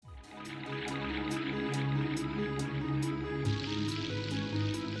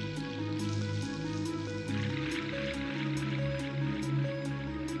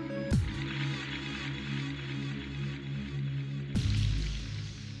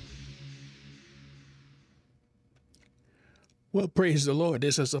Well, praise the Lord.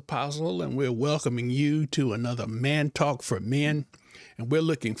 This is Apostle, and we're welcoming you to another Man Talk for Men. And we're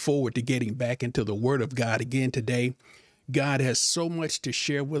looking forward to getting back into the Word of God again today. God has so much to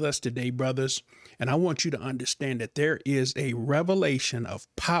share with us today, brothers. And I want you to understand that there is a revelation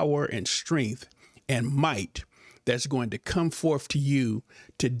of power and strength and might that's going to come forth to you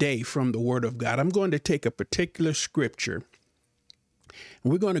today from the Word of God. I'm going to take a particular scripture.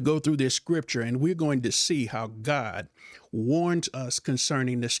 We're going to go through this scripture and we're going to see how God warns us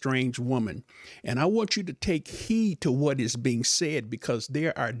concerning the strange woman. And I want you to take heed to what is being said, because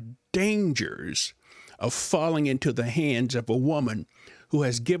there are dangers of falling into the hands of a woman who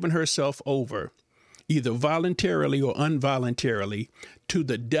has given herself over, either voluntarily or involuntarily, to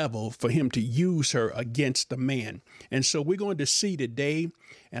the devil for him to use her against the man. And so we're going to see today,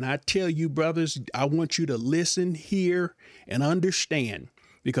 and I tell you, brothers, I want you to listen, hear, and understand,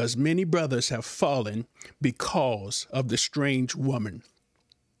 because many brothers have fallen because of the strange woman.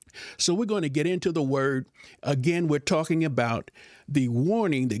 So we're going to get into the word. Again, we're talking about the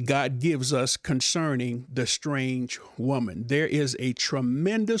warning that God gives us concerning the strange woman. There is a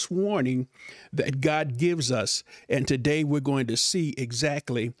tremendous warning that God gives us, and today we're going to see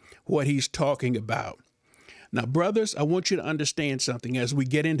exactly what he's talking about. Now, brothers, I want you to understand something as we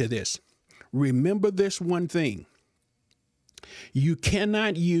get into this. Remember this one thing. You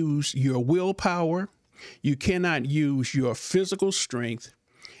cannot use your willpower. You cannot use your physical strength.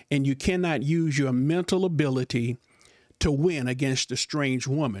 And you cannot use your mental ability to win against a strange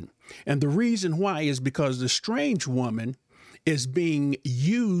woman. And the reason why is because the strange woman is being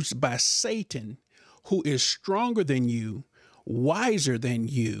used by Satan, who is stronger than you, wiser than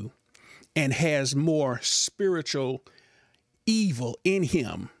you, and has more spiritual evil in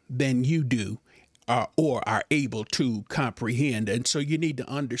him than you do, or are able to comprehend. And so you need to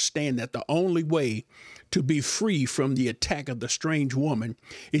understand that the only way to be free from the attack of the strange woman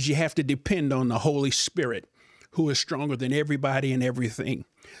is you have to depend on the Holy Spirit, who is stronger than everybody and everything.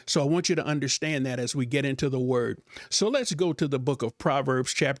 So I want you to understand that as we get into the word. So let's go to the book of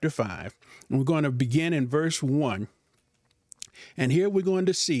Proverbs chapter 5. And we're going to begin in verse 1. And here we're going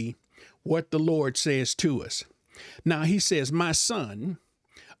to see what the Lord says to us. Now he says, "My son,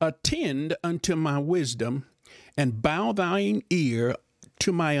 attend unto my wisdom, and bow thine ear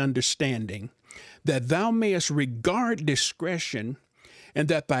to my understanding, that thou mayest regard discretion, and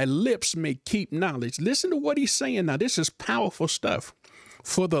that thy lips may keep knowledge." Listen to what he's saying now. This is powerful stuff.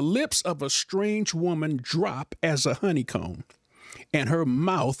 "For the lips of a strange woman drop as a honeycomb, and her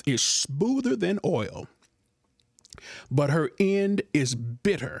mouth is smoother than oil, but her end is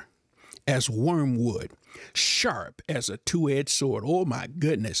bitter as wormwood, sharp as a two-edged sword." Oh my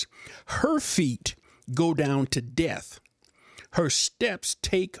goodness. "Her feet go down to death. Her steps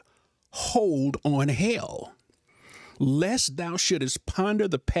take hold on hell. Lest thou shouldest ponder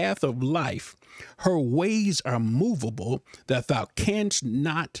the path of life, her ways are movable, that thou canst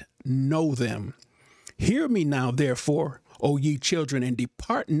not know them. Hear me now, therefore, O ye children, and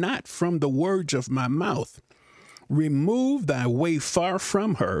depart not from the words of my mouth. Remove thy way far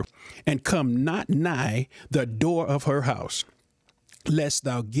from her, and come not nigh the door of her house. Lest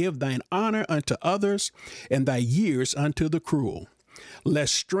thou give thine honor unto others, and thy years unto the cruel.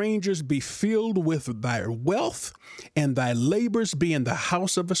 Lest strangers be filled with thy wealth, and thy labors be in the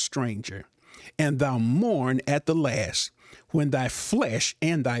house of a stranger. And thou mourn at the last, when thy flesh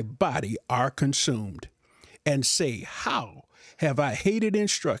and thy body are consumed. And say, How have I hated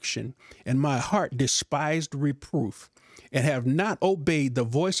instruction, and my heart despised reproof, and have not obeyed the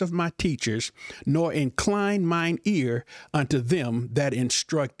voice of my teachers, nor inclined mine ear unto them that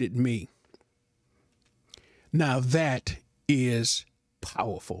instructed me." Now that is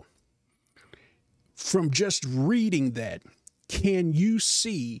powerful. From just reading that, can you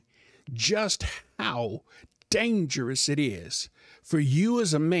see just how dangerous it is for you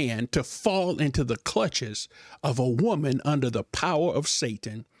as a man to fall into the clutches of a woman under the power of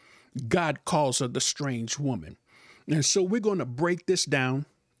Satan? God calls her the strange woman. And so we're going to break this down.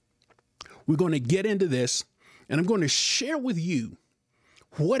 We're going to get into this, and I'm going to share with you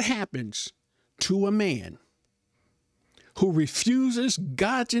what happens to a man who refuses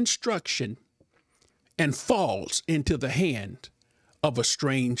God's instruction and falls into the hand of a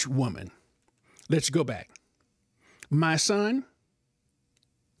strange woman. Let's go back. "My son,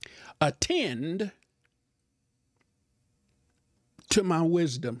 attend to my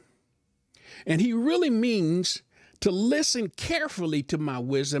wisdom." And he really means to listen carefully to my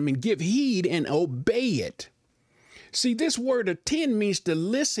wisdom and give heed and obey it. See, this word attend means to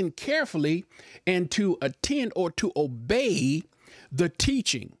listen carefully and to attend or to obey the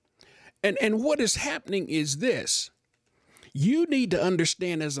teaching. And what is happening is this. You need to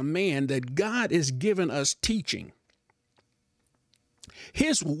understand as a man that God has given us teaching.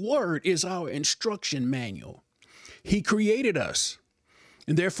 His word is our instruction manual. He created us,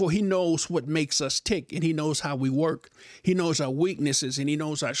 and therefore he knows what makes us tick, and he knows how we work. He knows our weaknesses, and he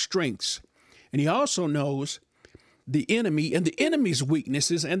knows our strengths. And he also knows the enemy and the enemy's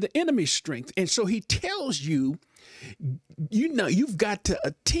weaknesses and the enemy's strength. And so he tells you, you've got to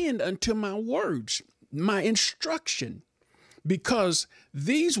attend unto my words, my instruction, because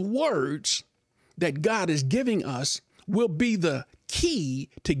these words that God is giving us will be the key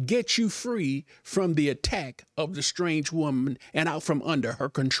to get you free from the attack of the strange woman and out from under her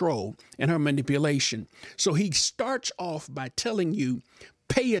control and her manipulation. So he starts off by telling you,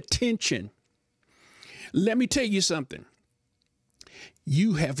 pay attention. Let me tell you something.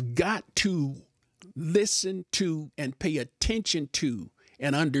 You have got to listen to and pay attention to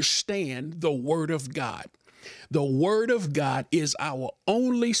and understand the Word of God. The Word of God is our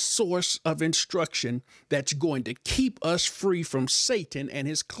only source of instruction that's going to keep us free from Satan and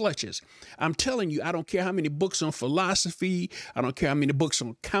his clutches. I'm telling you, I don't care how many books on philosophy, I don't care how many books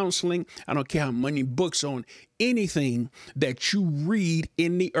on counseling, I don't care how many books on anything that you read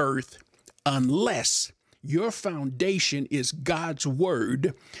in the earth, unless your foundation is God's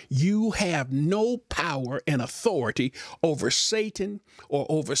word, you have no power and authority over Satan or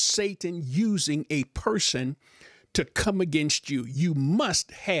over Satan using a person to come against you. You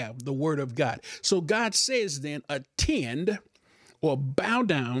must have the word of God. So God says then, attend or bow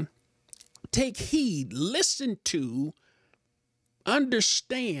down, take heed, listen to,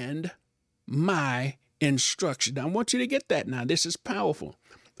 understand my instruction. I want you to get that now. This is powerful.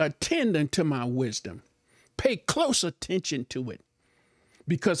 Attend unto my wisdom. Pay close attention to it,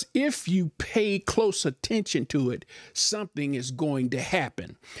 because if you pay close attention to it, something is going to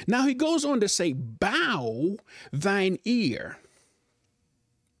happen. Now he goes on to say, bow thine ear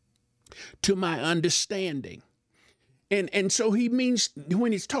to my understanding. And so he means,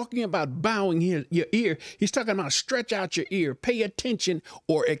 when he's talking about bowing your ear, he's talking about stretch out your ear, pay attention,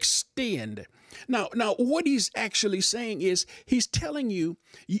 or extend. Now, what he's actually saying is he's telling you,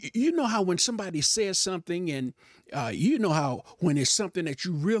 you know how when somebody says something and you know how when it's something that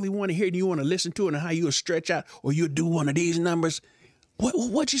you really want to hear and you want to listen to it, and how you'll stretch out or you'll do one of these numbers.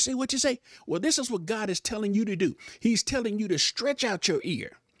 What'd you say? What'd you say? Well, this is what God is telling you to do. He's telling you to stretch out your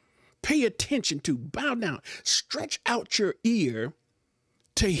ear, pay attention to, bow down, stretch out your ear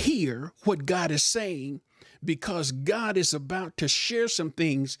to hear what God is saying, because God is about to share some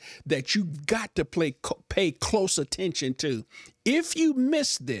things that you've got to pay close attention to. If you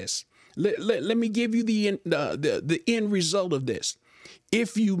miss this, let me give you the end result of this.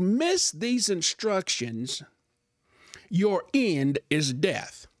 If you miss these instructions, your end is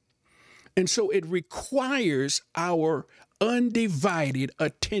death. And so it requires our undivided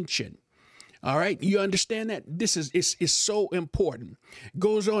attention. All right. You understand that? This is so important.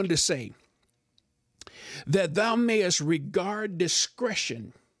 Goes on to say, that thou mayest regard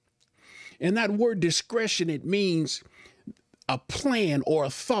discretion. And that word discretion, it means a plan or a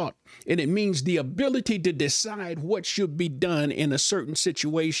thought, and it means the ability to decide what should be done in a certain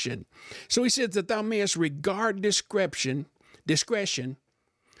situation. So he says that thou mayest regard discretion,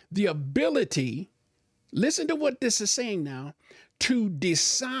 the ability, listen to what this is saying now, to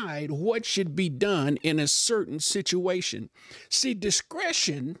decide what should be done in a certain situation. See,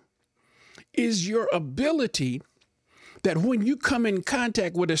 discretion is your ability that when you come in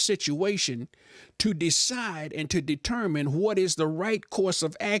contact with a situation, to decide and to determine what is the right course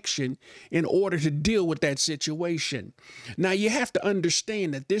of action in order to deal with that situation. Now, you have to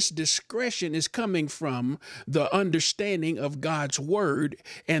understand that this discretion is coming from the understanding of God's word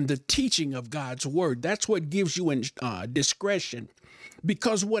and the teaching of God's word. That's what gives you discretion.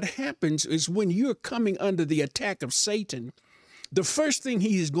 Because what happens is when you're coming under the attack of Satan, the first thing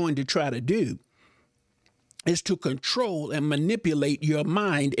he is going to try to do is to control and manipulate your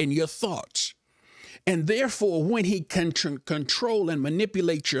mind and your thoughts. And therefore, when he can control and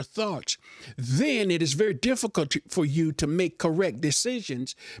manipulate your thoughts, then it is very difficult for you to make correct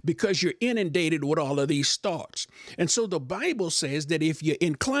decisions because you're inundated with all of these thoughts. And so the Bible says that if you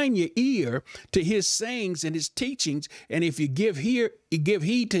incline your ear to his sayings and his teachings, and if you give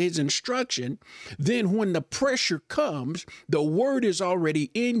heed to his instruction, then when the pressure comes, the word is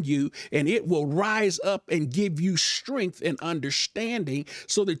already in you, and it will rise up and give you strength and understanding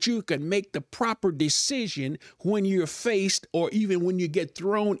so that you can make the proper decision when you're faced, or even when you get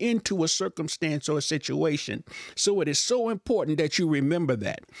thrown into a circumstance or a situation. So it is so important that you remember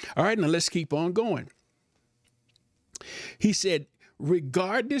that. All right, now let's keep on going. He said,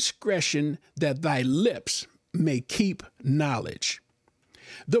 regard discretion, that thy lips may keep knowledge.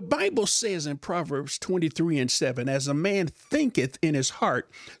 The Bible says in Proverbs 23:7, as a man thinketh in his heart,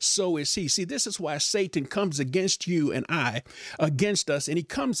 so is he. See, this is why Satan comes against you and I, against us, and he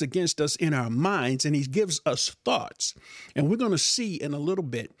comes against us in our minds, and he gives us thoughts. And we're going to see in a little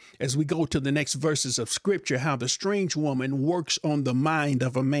bit, as we go to the next verses of Scripture, how the strange woman works on the mind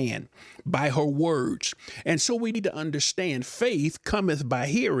of a man by her words. And so we need to understand faith cometh by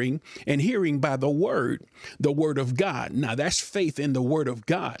hearing, and hearing by the word of God. Now, that's faith in the word of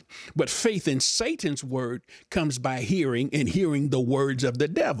God. But faith in Satan's word comes by hearing, and hearing the words of the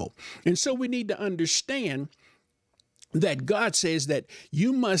devil. And so we need to understand that God says that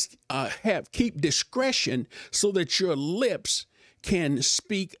you must keep discretion so that your lips can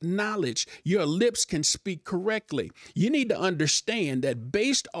speak knowledge. Your lips can speak correctly. You need to understand that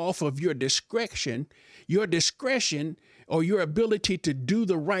based off of your discretion or your ability to do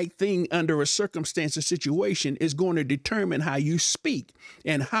the right thing under a circumstance or situation is going to determine how you speak.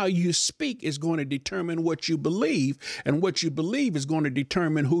 And how you speak is going to determine what you believe. And what you believe is going to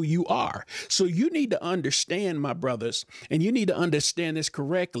determine who you are. So you need to understand, my brothers, and you need to understand this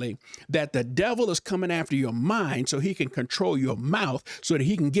correctly, that the devil is coming after your mind so he can control your mouth, so that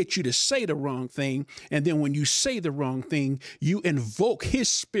he can get you to say the wrong thing. And then when you say the wrong thing, you invoke his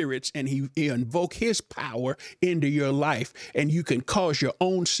spirits and he invoke his power into your life. And you can cause your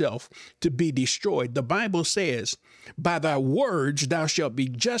own self to be destroyed. The Bible says, by thy words thou shalt be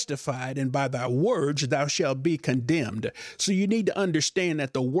justified, and by thy words thou shalt be condemned. So you need to understand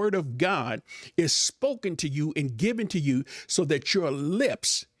that the word of God is spoken to you and given to you so that your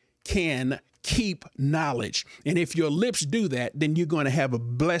lips can keep knowledge. And if your lips do that, then you're going to have a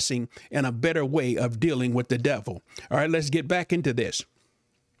blessing and a better way of dealing with the devil. All right, let's get back into this.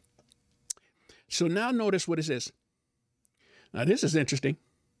 So now notice what it says. Now, this is interesting.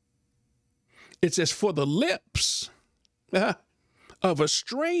 It says, for the lips of a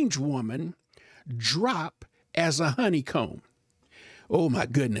strange woman drop as a honeycomb. Oh, my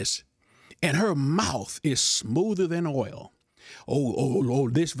goodness. And her mouth is smoother than oil. Oh,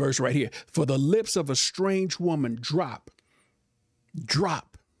 this verse right here. For the lips of a strange woman drop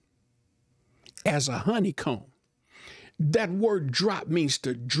as a honeycomb. That word drop means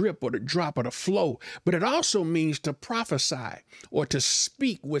to drip or to drop or to flow, but it also means to prophesy or to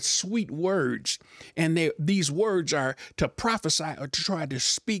speak with sweet words. And these words are to prophesy or to try to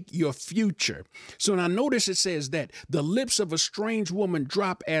speak your future. So now notice it says that the lips of a strange woman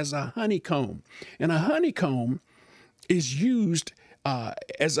drop as a honeycomb. And a honeycomb is used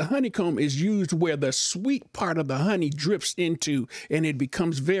where the sweet part of the honey drips into and it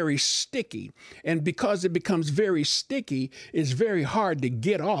becomes very sticky. And because it becomes very sticky, it's very hard to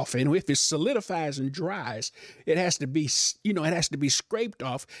get off. And if it solidifies and dries, it has to be scraped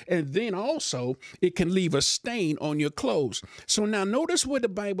off. And then also it can leave a stain on your clothes. So now notice what the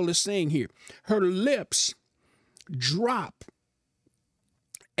Bible is saying here. Her lips drop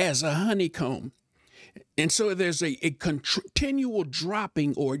as a honeycomb. And so there's a continual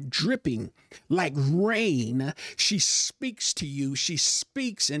dropping or dripping like rain. She speaks to you. She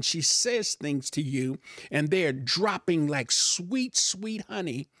speaks and she says things to you, and they're dropping like sweet, sweet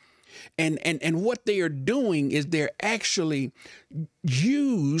honey. And what they are doing is they're actually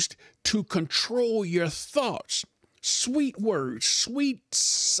used to control your thoughts. Sweet words, sweet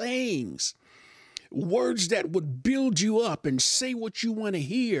sayings. Words that would build you up and say what you want to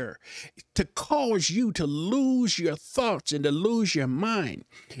hear, to cause you to lose your thoughts and to lose your mind.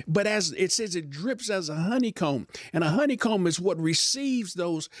 But as it says, it drips as a honeycomb, and a honeycomb is what receives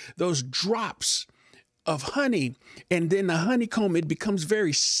those drops of honey. And then the honeycomb, it becomes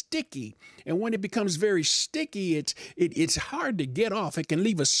very sticky. And when it becomes very sticky, it's hard to get off. It can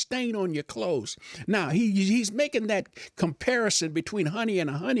leave a stain on your clothes. Now, he's making that comparison between honey and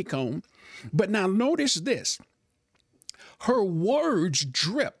a honeycomb. But now notice this. Her words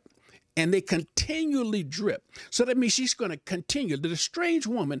drip. And they continually drip. So that means she's going to continue. The strange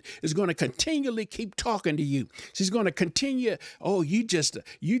woman is going to continually keep talking to you. She's going to continue. Oh, you just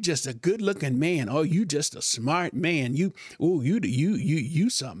a good looking man. Oh, you just a smart man. You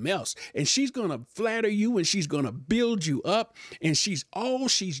something else. And she's going to flatter you and she's going to build you up. And all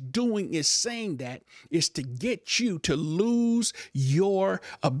she's doing is saying that is to get you to lose your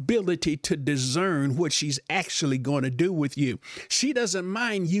ability to discern what she's actually going to do with you. She doesn't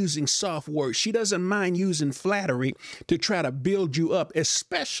mind using soft words. She doesn't mind using flattery to try to build you up,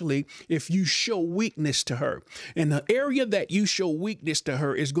 especially if you show weakness to her. And the area that you show weakness to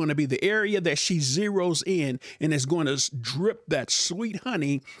her is going to be the area that she zeroes in and is going to drip that sweet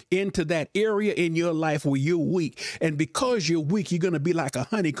honey into that area in your life where you're weak. And because you're weak, you're going to be like a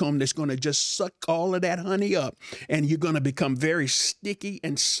honeycomb that's going to just suck all of that honey up. And you're going to become very sticky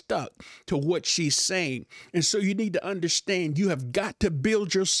and stuck to what she's saying. And so you need to understand you have got to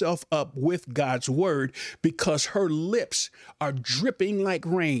build yourself up with God's word, because her lips are dripping like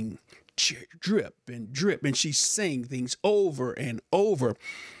rain. Drip and drip. And she's saying things over and over.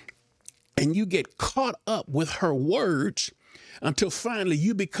 And you get caught up with her words until finally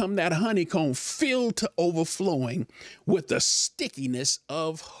you become that honeycomb filled to overflowing with the stickiness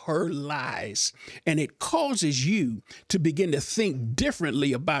of her lies. And it causes you to begin to think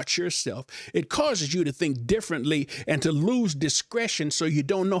differently about yourself. It causes you to think differently and to lose discretion, so you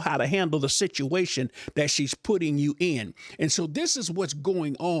don't know how to handle the situation that she's putting you in. And so this is what's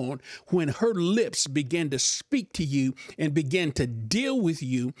going on when her lips begin to speak to you and begin to deal with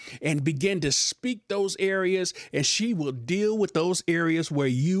you and begin to speak those areas, and she will deal with those areas where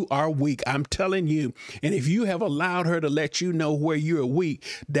you are weak. I'm telling you. And if you have allowed her to let you know where you're weak,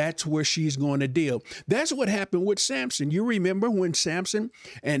 that's where she's going to deal. That's what happened with Samson. You remember when Samson,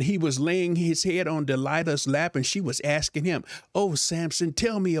 and he was laying his head on Delilah's lap, and she was asking him, "Oh, Samson,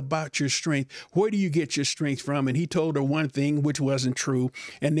 tell me about your strength. Where do you get your strength from?" And he told her one thing, which wasn't true.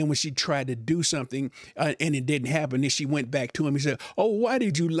 And then when she tried to do something and it didn't happen, then she went back to him. He said, "Oh, why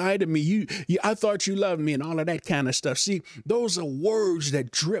did you lie to me? I thought you loved me," and all of that kind of stuff. See, those are words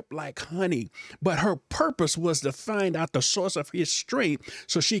that drip like honey. But her purpose was to find out the source of his strength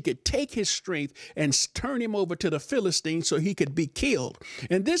so she could take his strength and turn him over to the Philistines so he could be killed.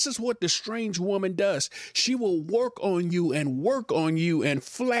 And this is what the strange woman does. She will work on you and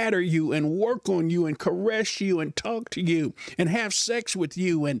flatter you and work on you and caress you and talk to you and have sex with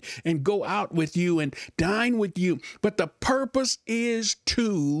you and go out with you and dine with you. But the purpose is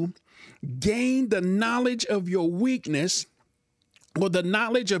to gain the knowledge of your weakness, or the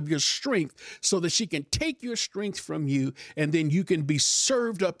knowledge of your strength, so that she can take your strength from you and then you can be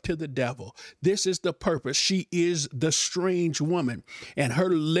served up to the devil. This is the purpose. She is the strange woman, and her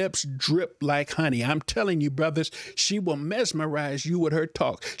lips drip like honey. I'm telling you, brothers, she will mesmerize you with her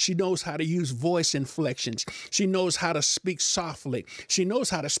talk. She knows how to use voice inflections. She knows how to speak softly. She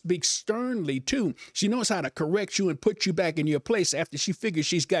knows how to speak sternly too. She knows how to correct you and put you back in your place after she figures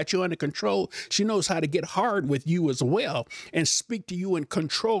she's got you under control. She knows how to get hard with you as well and speak to you and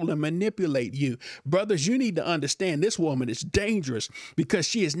control and manipulate you. Brothers, you need to understand this woman is dangerous, because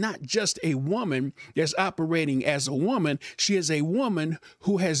she is not just a woman that's operating as a woman. She is a woman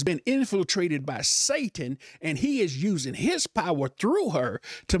who has been infiltrated by Satan, and he is using his power through her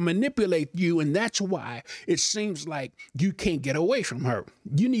to manipulate you. And that's why it seems like you can't get away from her.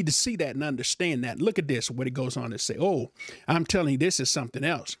 You need to see that and understand that. Look at this, what it goes on to say. Oh, I'm telling you, this is something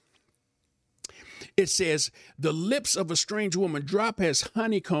else. It says, "The lips of a strange woman drop as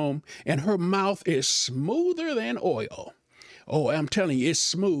honeycomb, and her mouth is smoother than oil." Oh, I'm telling you, it's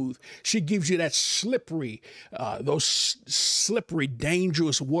smooth. She gives you that slippery, those slippery,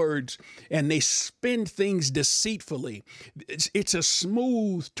 dangerous words, and they spin things deceitfully. It's a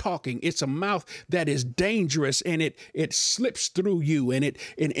smooth talking. It's a mouth that is dangerous, and it slips through you, and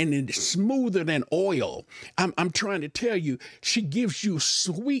it's smoother than oil. I'm trying to tell you, she gives you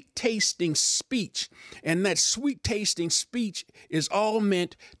sweet tasting speech, and that sweet tasting speech is all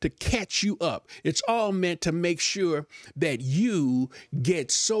meant to catch you up. It's all meant to make sure that you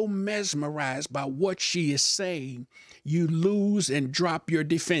get so mesmerized by what she is saying, you lose and drop your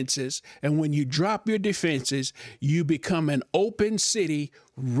defenses. And when you drop your defenses, you become an open city,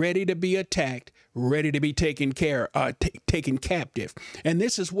 ready to be attacked, ready to be taken captive. And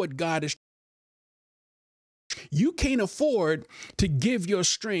this is what God is. You can't afford to give your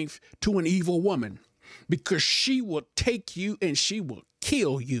strength to an evil woman, because she will take you and she will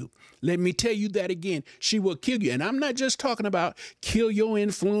kill you. Let me tell you that again. She will kill you. And I'm not just talking about kill your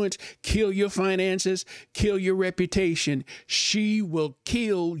influence, kill your finances, kill your reputation. She will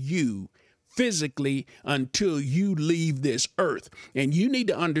kill you physically until you leave this earth. And you need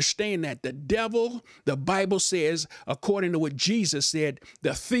to understand that the devil, the Bible says, according to what Jesus said,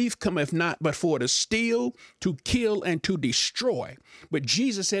 the thief cometh not but for to steal, to kill, and to destroy. But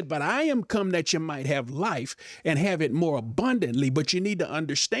Jesus said, but I am come that you might have life and have it more abundantly. But you need to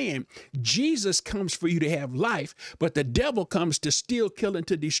understand, Jesus comes for you to have life, but the devil comes to steal, kill, and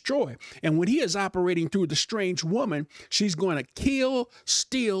to destroy. And when he is operating through the strange woman, she's going to kill,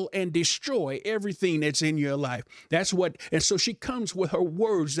 steal, and destroy destroy everything that's in your life. That's what, and so she comes with her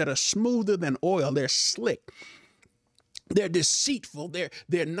words that are smoother than oil. They're slick. They're deceitful.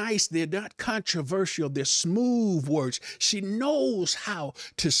 They're nice. They're not controversial. They're smooth words. She knows how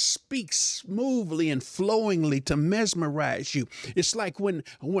to speak smoothly and flowingly to mesmerize you. It's like when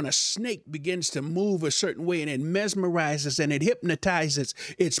a snake begins to move a certain way and it mesmerizes and it hypnotizes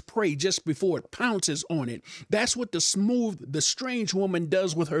its prey just before it pounces on it. That's what the strange woman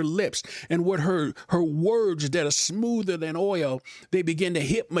does with her lips and with her words that are smoother than oil. They begin to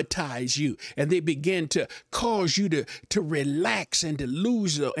hypnotize you and they begin to cause you to relax and to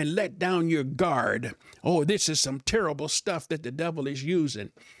lose and let down your guard. Oh, this is some terrible stuff that the devil is using.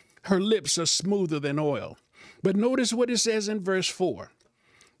 Her lips are smoother than oil. But notice what it says in verse 4.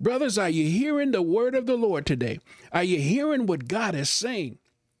 Brothers, are you hearing the word of the Lord today? Are you hearing what God is saying?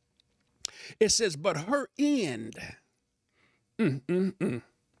 It says, but her end. And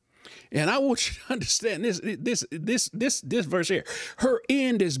I want you to understand this verse here. Her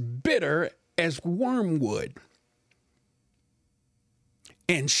end is bitter as wormwood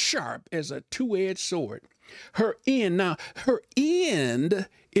and sharp as a two-edged sword. Her end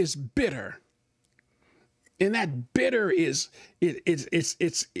is bitter. And that bitter is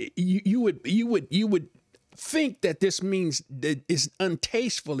you would think that this means that it's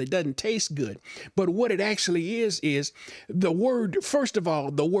untasteful. It doesn't taste good. But what it actually is the word, first of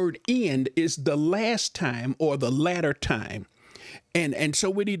all, the word end is the last time or the latter time. And so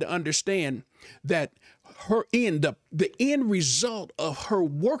we need to understand that her end, the end result of her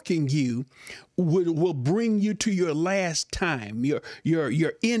working you will bring you to your last time,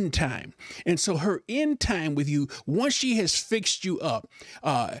 your end time. And so her end time with you, once she has fixed you up,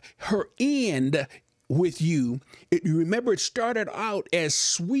 her end with you, remember it started out as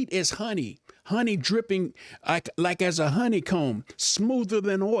sweet as honey dripping like as a honeycomb, smoother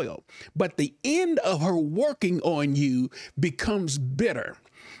than oil. But the end of her working on you becomes bitter.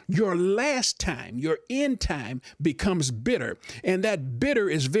 Your last time, your end time becomes bitter. And that bitter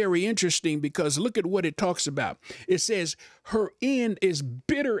is very interesting because look at what it talks about. It says her end is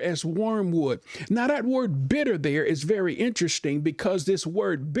bitter as wormwood. Now that word bitter there is very interesting because this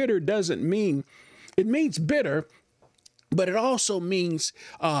word bitter doesn't mean, it means bitter, but it also means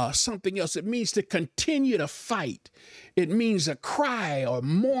something else. It means to continue to fight. It means a cry or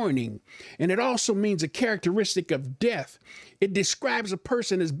mourning. And it also means a characteristic of death. It describes a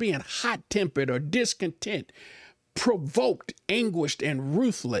person as being hot-tempered or discontent, provoked, anguished, and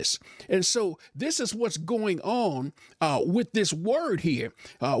ruthless. And so this is what's going on with this word here,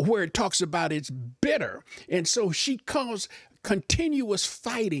 where it talks about it's bitter. And so she calls continuous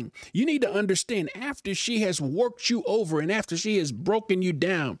fighting. You need to understand, after she has worked you over and after she has broken you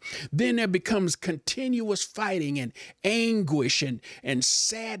down, then there becomes continuous fighting and anguish and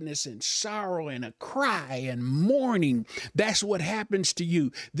sadness and sorrow and a cry and mourning. That's what happens to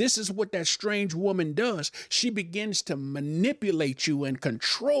you. This is what that strange woman does. She begins to manipulate you and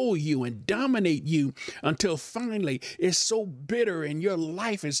control you and dominate you until finally it's so bitter and your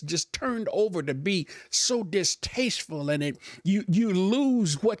life is just turned over to be so distasteful, and you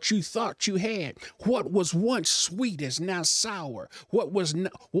lose what you thought you had. What was once sweet is now sour. What was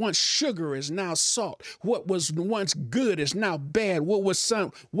once sugar is now salt. What was once good is now bad. What was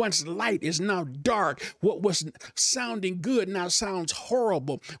once light is now dark. What was sounding good now sounds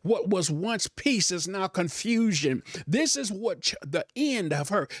horrible. What was once peace is now confusion. This is what the end of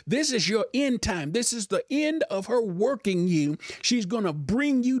her, this is your end time. This is the end of her working you. She's going to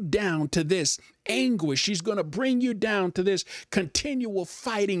bring you down to this anguish. She's going to bring you down to this continual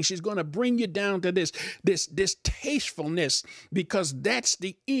fighting. She's going to bring you down to this tastefulness, because that's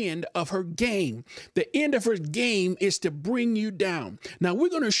the end of her game. The end of her game is to bring you down. Now we're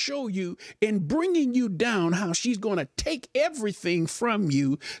going to show you in bringing you down how she's going to take everything from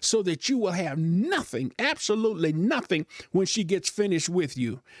you so that you will have nothing, absolutely nothing, when she gets finished with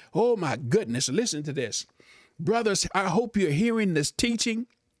you. Oh my goodness. Listen to this. Brothers, I hope you're hearing this teaching,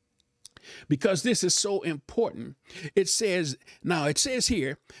 because this is so important. It says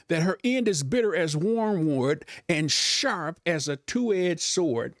here that her end is bitter as wormwood and sharp as a two-edged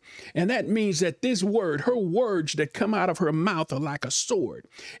sword. And that means that this word, her words that come out of her mouth are like a sword.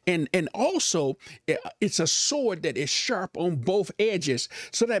 And also it's a sword that is sharp on both edges.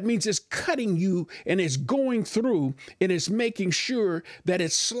 So that means it's cutting you and it's going through and it's making sure that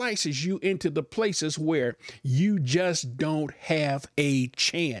it slices you into the places where you just don't have a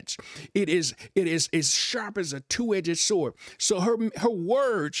chance. It is as sharp as a two-edged sword. So her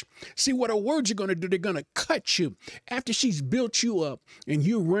words, see what her words are going to do. They're going to cut you. After she's built you up and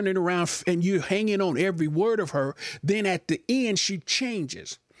you're running around and you're hanging on every word of her, then at the end she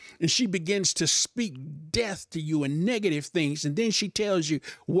changes. and she begins to speak death to you and negative things. And then she tells you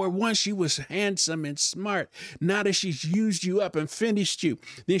where once she was handsome and smart, now that she's used you up and finished you,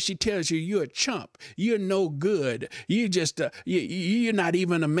 then she tells you you're a chump, you're no good, you just you're not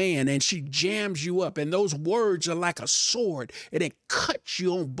even a man, and she jams you up. And those words are like a sword, and it cuts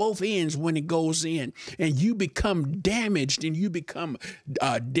you on both ends when it goes in, and you become damaged, and you become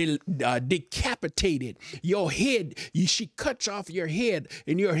decapitated. Your head, she cuts off your head,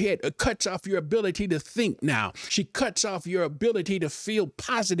 and your head cuts off your ability to think now. She cuts off your ability to feel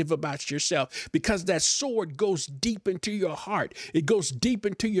positive about yourself, because that sword goes deep into your heart. It goes deep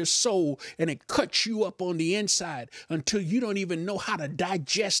into your soul, and it cuts you up on the inside until you don't even know how to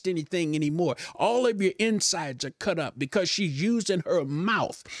digest anything anymore. All of your insides are cut up because she's using her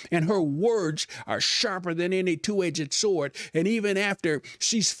mouth, and her words are sharper than any two-edged sword. And even after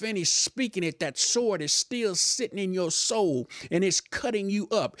she's finished speaking it, that sword is still sitting in your soul, and it's cutting you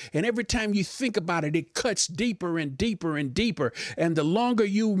up. And every time you think about it, it cuts deeper and deeper and deeper. And the longer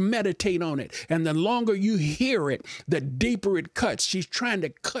you meditate on it, and the longer you hear it, the deeper it cuts. She's trying to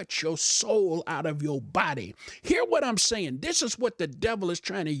cut your soul out of your body. Hear what I'm saying? This is what the devil is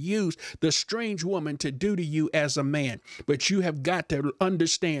trying to use the strange woman to do to you as a man. But you have got to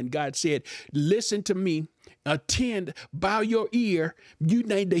understand, God said, listen to me. Attend, bow your ear. You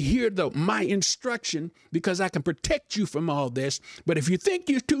need to hear my instruction, because I can protect you from all this. But if you think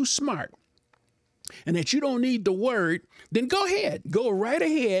you're too smart and that you don't need the word, then go ahead, go right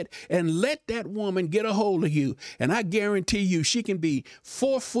ahead and let that woman get a hold of you. And I guarantee you, she can be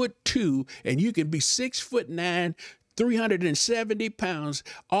 4'2" and you can be 6'9", 370 pounds,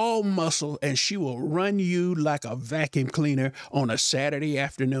 all muscle, and she will run you like a vacuum cleaner on a Saturday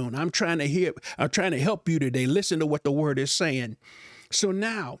afternoon. I'm trying to help you today. Listen to what the word is saying. So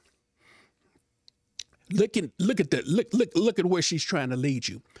now, look at where she's trying to lead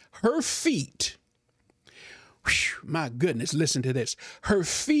you. Her feet, whew, my goodness, listen to this. Her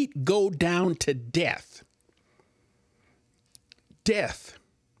feet go down to death. Death.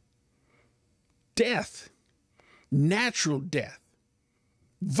 Death. Natural death,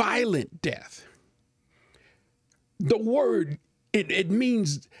 violent death. The word, it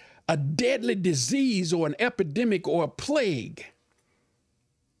means a deadly disease or an epidemic or a plague.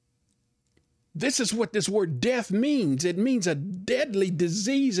 This is what this word death means. It means a deadly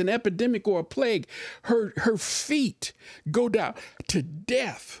disease, an epidemic, or a plague. Her feet go down to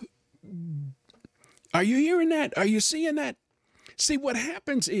death. Are you hearing that? Are you seeing that? See, what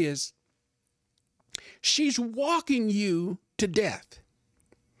happens is, she's walking you to death.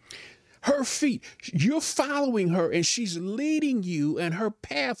 Her feet, you're following her, and she's leading you, and her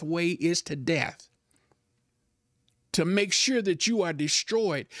pathway is to death, to make sure that you are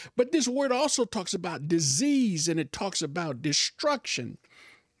destroyed. But this word also talks about disease, and it talks about destruction.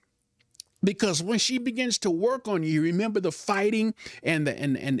 Because when she begins to work on you, remember the fighting and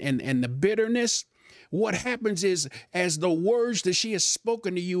the bitterness. What happens is, as the words that she has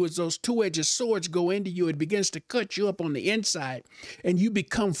spoken to you, as those two-edged swords go into you, it begins to cut you up on the inside, and you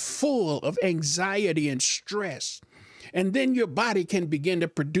become full of anxiety and stress. And then your body can begin to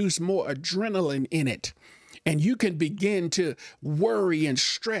produce more adrenaline in it. And you can begin to worry and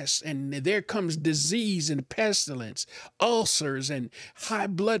stress, and there comes disease and pestilence, ulcers and high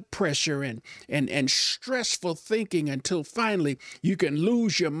blood pressure and stressful thinking, until finally you can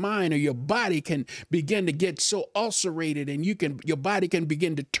lose your mind, or your body can begin to get so ulcerated, and your body can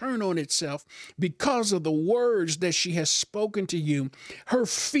begin to turn on itself because of the words that she has spoken to you. Her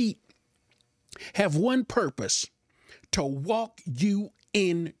feet have one purpose: to walk you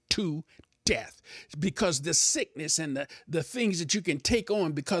into death, because the sickness and the things that you can take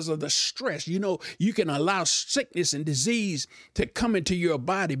on because of the stress, you can allow sickness and disease to come into your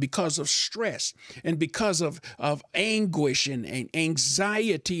body because of stress and because of anguish and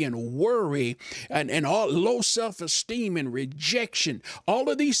anxiety and worry and all low self-esteem and rejection. All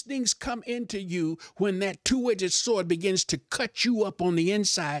of these things come into you when that two-edged sword begins to cut you up on the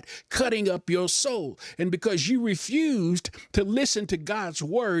inside, cutting up your soul. And because you refused to listen to God's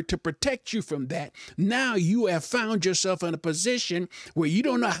word to protect you from that, now you have found yourself in a position where you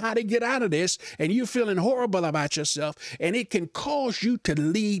don't know how to get out of this, and you're feeling horrible about yourself, and it can cause you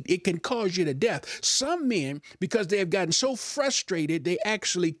to death. Some men, because they have gotten so frustrated, they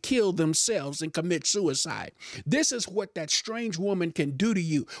actually kill themselves and commit suicide. This is what that strange woman can do to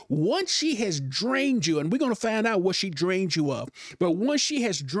you. Once she has drained you, and we're going to find out what she drained you of, but once she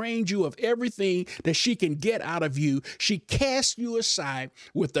has drained you of everything that she can get out of you, she casts you aside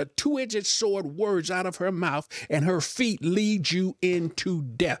with the two-edged sword words out of her mouth, and her feet lead you into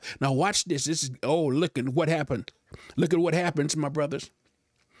death. Now watch this. Look at what happened. Look at what happens, my brothers.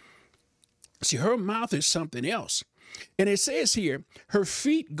 See, her mouth is something else. And it says here, her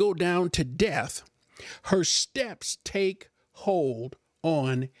feet go down to death. Her steps take hold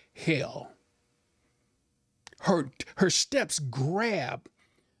on hell. Her steps grab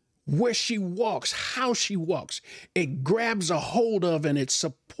where she walks, how she walks. It grabs a hold of and it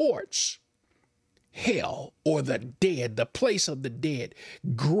supports hell or the dead, the place of the dead,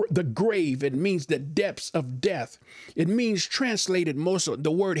 the grave. It means the depths of death. It means, translated, most of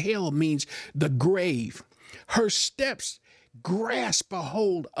the word hell means the grave. Her steps grasp a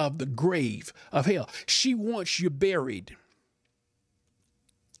hold of the grave of hell. She wants you buried.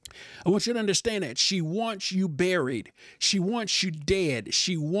 I want you to understand that. She wants you buried. She wants you dead.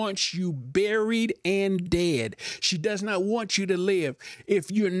 She wants you buried and dead. She does not want you to live.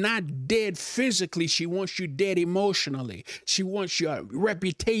 If you're not dead physically, she wants you dead emotionally. She wants your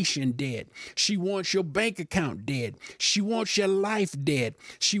reputation dead. She wants your bank account dead. She wants your life dead.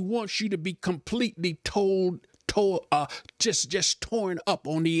 She wants you to be completely just torn up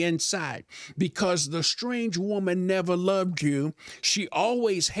on the inside, because the strange woman never loved you. She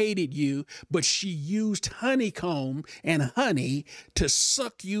always hated you, but she used honeycomb and honey to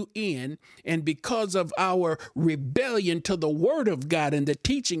suck you in. And because of our rebellion to the word of God and the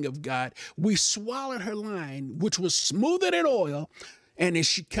teaching of God, we swallowed her line, which was smoother than oil. And as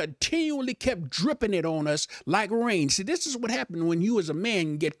she continually kept dripping it on us like rain. See, this is what happened when you as a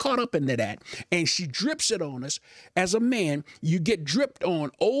man get caught up into that. And she drips it on us. As a man, you get dripped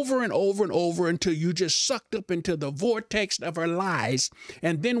on over and over and over until you just sucked up into the vortex of her lies.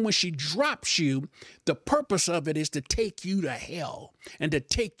 And then when she drops you, the purpose of it is to take you to hell and to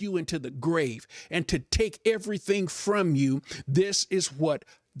take you into the grave and to take everything from you. This is what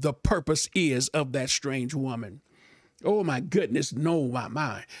the purpose is of that strange woman. Oh, my goodness. No, my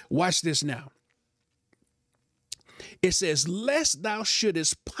mind. Watch this now. It says, lest thou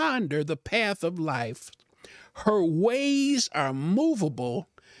shouldest ponder the path of life, her ways are movable,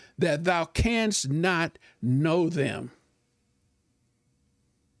 that thou canst not know them.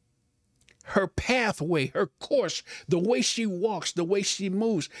 Her pathway, her course, the way she walks, the way she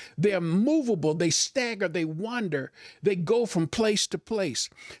moves, they're movable. They stagger, they wander, they go from place to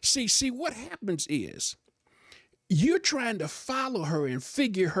place. See, what happens is, you're trying to follow her and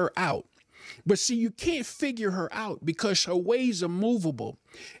figure her out. But see, you can't figure her out because her ways are movable,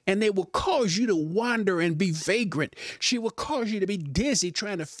 and they will cause you to wander and be vagrant. She will cause you to be dizzy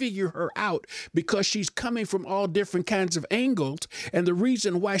trying to figure her out because she's coming from all different kinds of angles. And the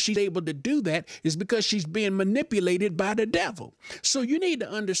reason why she's able to do that is because she's being manipulated by the devil. So you need to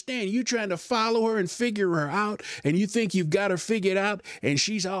understand, you're trying to follow her and figure her out, and you think you've got her figured out and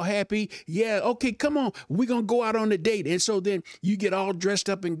she's all happy. Yeah, okay, come on, we're going to go out on a date. And so then you get all dressed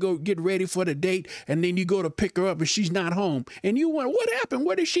up and go get ready for the date, and then you go to pick her up and she's not home. And you wonder, what happened?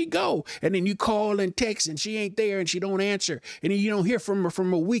 Where did she go? And then you call and text and she ain't there and she don't answer. And then you don't hear from her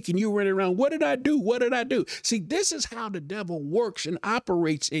from a week, and you run around, what did I do? What did I do? See, this is how the devil works and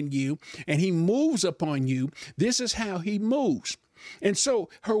operates in you, and he moves upon you. This is how he moves. And so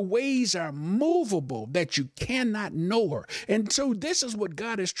her ways are movable, that you cannot know her. And so this is what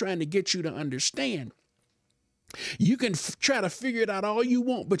God is trying to get you to understand. You can try to figure it out all you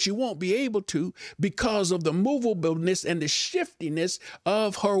want, but you won't be able to because of the movableness and the shiftiness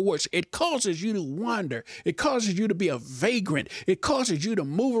of her words. It causes you to wander. It causes you to be a vagrant. It causes you to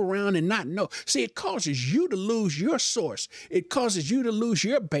move around and not know. See, it causes you to lose your source. It causes you to lose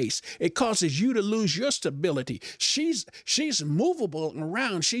your base. It causes you to lose your stability. She's movable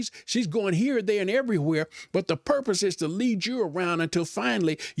around. She's going here, there, and everywhere, but the purpose is to lead you around until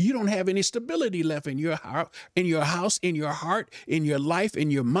finally you don't have any stability left in your heart, in your house, in your heart, in your life,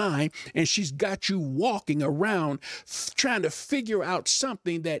 in your mind. And she's got you walking around trying to figure out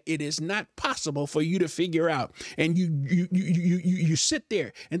something that it is not possible for you to figure out. And you sit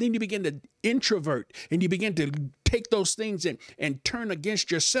there, and then you begin to introvert, and you begin to take those things and turn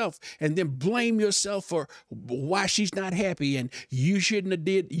against yourself, and then blame yourself for why she's not happy, and you should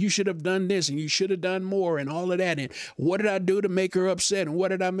have done this, and you should have done more, and all of that. And what did I do to make her upset? And what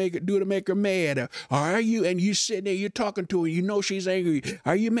did I do to make her mad? Or are you, and you sitting there, you're talking to her, you know she's angry.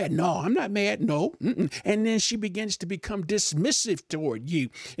 Are you mad? No, I'm not mad. No. And then she begins to become dismissive toward you,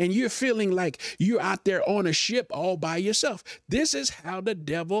 and you're feeling like you're out there on a ship all by yourself. This is how the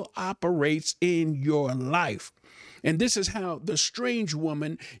devil operates in your life. And this is how the strange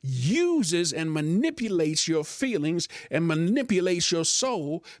woman uses and manipulates your feelings and manipulates your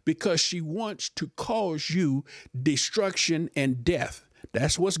soul, because she wants to cause you destruction and death.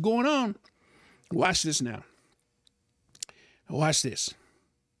 That's what's going on. Watch this now. Watch this.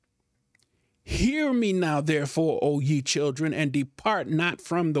 Hear me now, therefore, O ye children, and depart not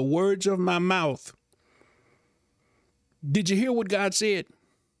from the words of my mouth. Did you hear what God said?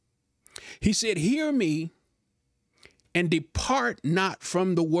 He said, hear me and depart not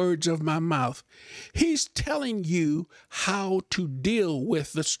from the words of my mouth. He's telling you how to deal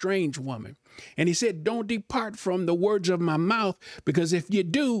with the strange woman. And he said, don't depart from the words of my mouth, because if you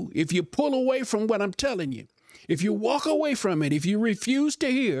do, if you pull away from what I'm telling you, if you walk away from it, if you refuse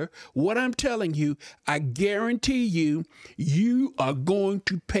to hear what I'm telling you, I guarantee you, you are going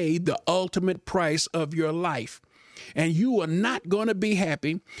to pay the ultimate price of your life. And you are not going to be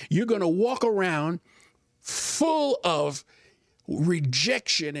happy. You're going to walk around full of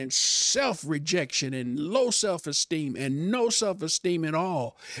rejection and self-rejection and low self-esteem and no self-esteem at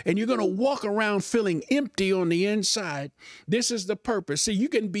all. And you're going to walk around feeling empty on the inside. This is the purpose. See, you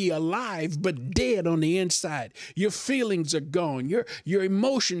can be alive but dead on the inside. Your feelings are gone. Your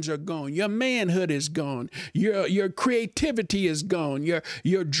emotions are gone. Your manhood is gone. Your creativity is gone.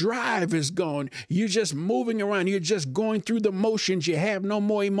 Your drive is gone. You're just moving around. You're just going through the motions. You have no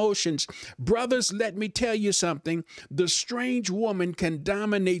more emotions. Brothers, let me tell you something. The strange woman can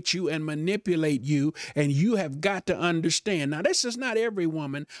dominate you and manipulate you, and you have got to understand. Now, this is not every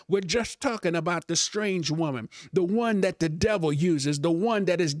woman. We're just talking about the strange woman, the one that the devil uses, the one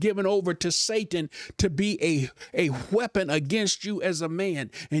that is given over to Satan to be a weapon against you as a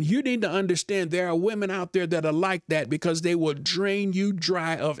man. And you need to understand there are women out there that are like that, because they will drain you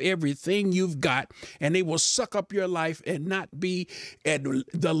dry of everything you've got, and they will suck up your life and not be at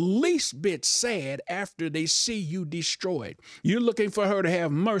the least bit sad after they see you destroyed. You're looking for her to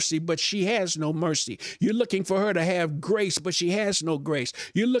have mercy, but she has no mercy. You're looking for her to have grace, but she has no grace.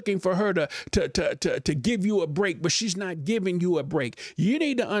 You're looking for her to give you a break, but she's not giving you a break. You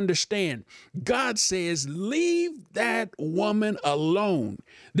need to understand, God says, leave that woman alone.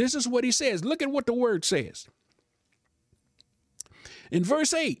 This is what he says. Look at what the word says. In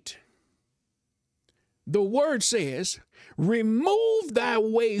verse 8, the word says, remove thy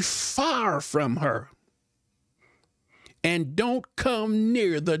way far from her, and don't come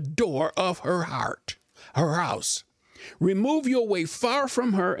near the door of her house. Remove your way far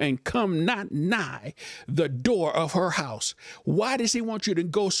from her and come not nigh the door of her house. Why does he want you to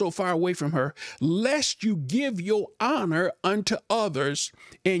go so far away from her? Lest you give your honor unto others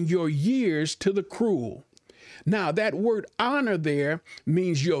and your years to the cruel. Now, that word honor there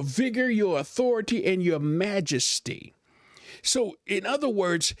means your vigor, your authority, and your majesty. So, in other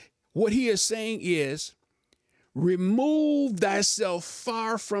words, what he is saying is, remove thyself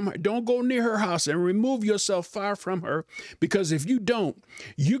far from her. Don't go near her house, and remove yourself far from her, because if you don't,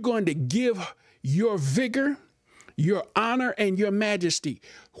 you're going to give your vigor, your honor, and your majesty.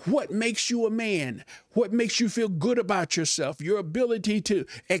 What makes you a man? What makes you feel good about yourself? Your ability to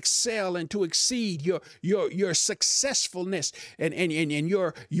excel and to exceed, your successfulness, and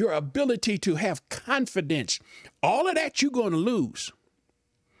your ability to have confidence. All of that you're going to lose.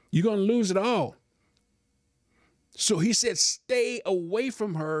 You're going to lose it all. So he said, stay away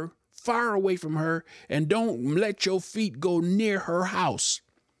from her, far away from her, and don't let your feet go near her house.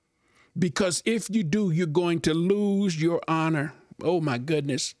 Because if you do, you're going to lose your honor. Oh, my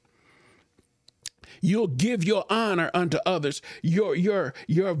goodness. You'll give your honor unto others, your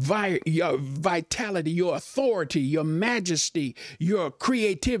vitality, your authority, your majesty, your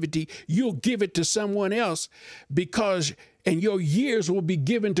creativity. You'll give it to someone else, and your years will be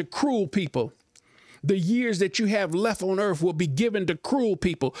given to cruel people. The years that you have left on earth will be given to cruel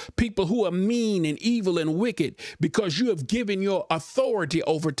people, people who are mean and evil and wicked, because you have given your authority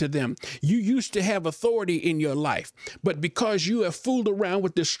over to them. You used to have authority in your life, but because you have fooled around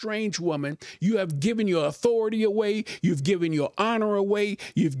with this strange woman, you have given your authority away. You've given your honor away.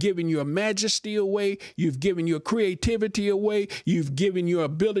 You've given your majesty away. You've given your creativity away. You've given your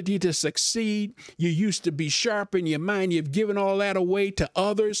ability to succeed. You used to be sharp in your mind. You've given all that away to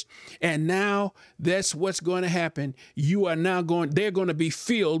others, and now that's what's going to happen. They're going to be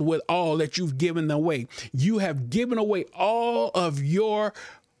filled with all that you've given away. You have given away all of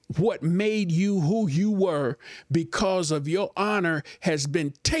what made you who you were, because of your honor has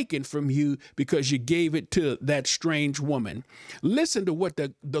been taken from you because you gave it to that strange woman. Listen to what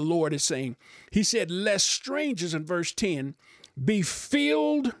the Lord is saying. He said, lest strangers, in verse 10, be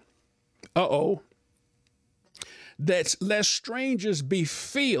filled. Lest strangers be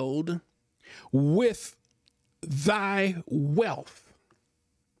filled with thy wealth.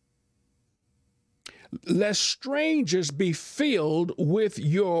 Lest strangers be filled with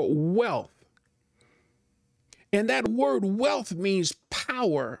your wealth. And that word wealth means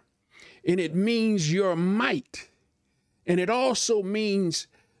power, and it means your might, and it also means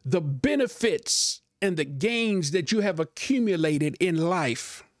the benefits and the gains that you have accumulated in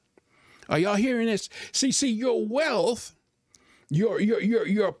life. Are y'all hearing this? See, your wealth,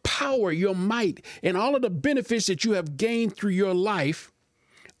 your power, your might, and all of the benefits that you have gained through your life,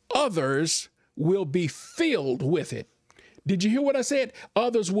 others will be filled with it. Did you hear what I said?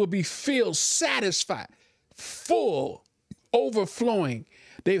 Others will be filled, satisfied, full, overflowing.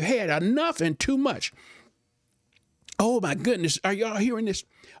 They've had enough and too much. Oh my goodness, are y'all hearing this?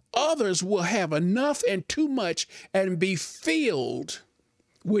 Others will have enough and too much and be filled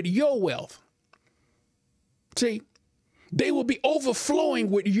with your wealth. See, they will be overflowing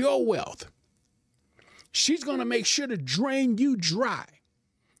with your wealth. She's going to make sure to drain you dry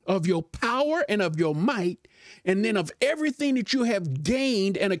of your power and of your might, and then of everything that you have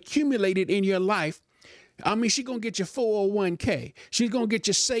gained and accumulated in your life. I mean, she's going to get your 401k. She's going to get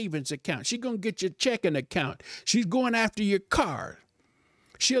your savings account. She's going to get your checking account. She's going after your car.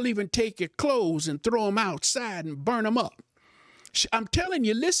 She'll even take your clothes and throw them outside and burn them up. I'm telling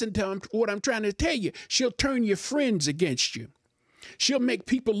you, listen to what I'm trying to tell you. She'll turn your friends against you. She'll make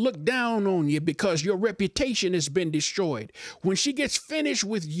people look down on you because your reputation has been destroyed. When she gets finished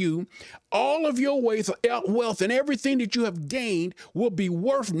with you, all of your wealth and everything that you have gained will be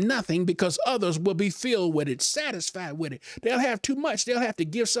worth nothing because others will be filled with it, satisfied with it. They'll have too much. They'll have to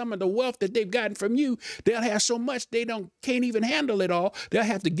give some of the wealth that they've gotten from you. They'll have so much they can't even handle it all. They'll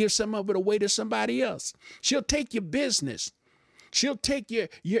have to give some of it away to somebody else. She'll take your business. She'll take your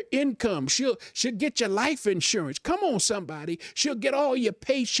income. She'll get your life insurance. Come on, somebody. She'll get all your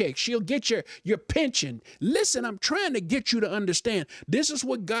paychecks. She'll get your pension. Listen, I'm trying to get you to understand. This is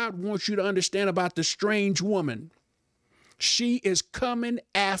what God wants you to understand about the strange woman. She is coming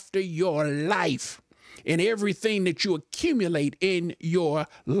after your life and everything that you accumulate in your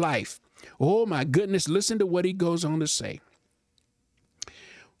life. Oh, my goodness. Listen to what he goes on to say.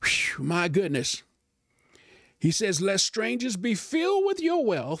 Whew, my goodness. He says, let strangers be filled with your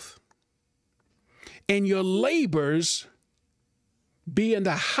wealth and your labors be in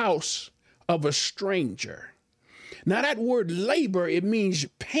the house of a stranger. Now that word labor, it means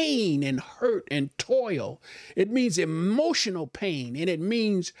pain and hurt and toil. It means emotional pain, and it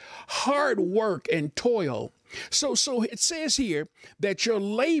means hard work and toil. So it says here that your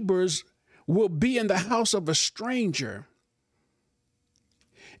labors will be in the house of a stranger.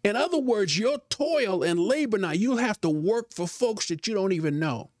 In other words, your toil and labor now, you'll have to work for folks that you don't even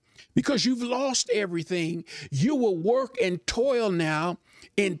know. Because you've lost everything, you will work and toil now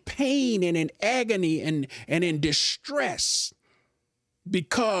in pain and in agony and in distress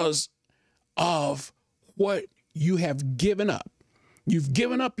because of what you have given up. You've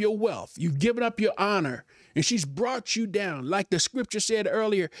given up your wealth. You've given up your honor. And she's brought you down. Like the scripture said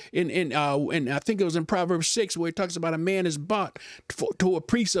earlier in I think it was in Proverbs 6, where it talks about a man is bought to a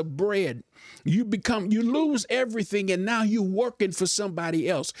piece of bread. You lose everything, and now you're working for somebody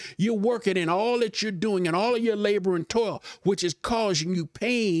else. You're working in all that you're doing and all of your labor and toil, which is causing you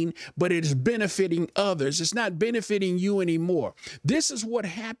pain, but it is benefiting others. It's not benefiting you anymore. This is what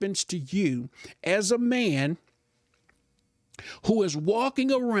happens to you as a man who is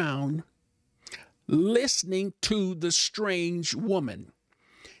walking around listening to the strange woman.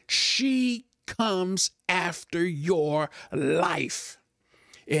 She comes after your life.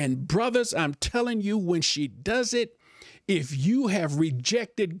 And brothers, I'm telling you, when she does it, if you have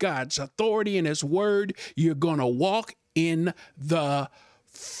rejected God's authority and his word, you're going to walk in the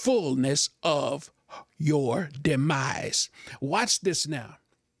fullness of your demise. Watch this now.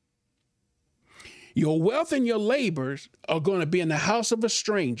 Your wealth and your labors are going to be in the house of a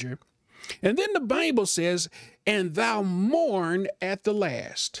stranger. And then the Bible says, and thou mourn at the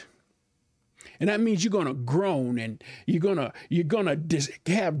last. And that means you're going to groan, and you're going to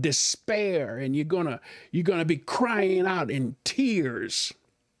have despair, and you're going to be crying out in tears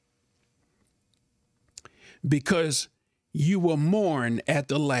because you will mourn at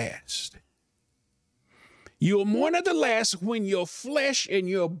the last. You will mourn at the last when your flesh and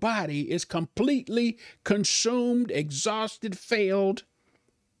your body is completely consumed, exhausted, failed,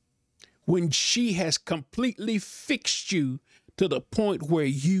 when she has completely fixed you to the point where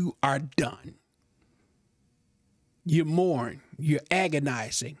you are done. You mourn, you're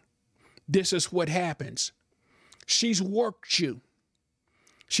agonizing. This is what happens. She's worked you.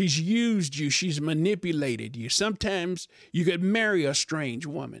 She's used you. She's manipulated you. Sometimes you could marry a strange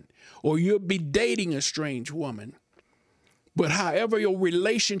woman, or you'll be dating a strange woman. But however your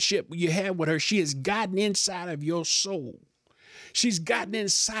relationship you have with her, she has gotten inside of your soul. She's gotten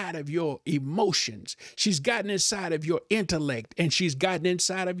inside of your emotions. She's gotten inside of your intellect, and she's gotten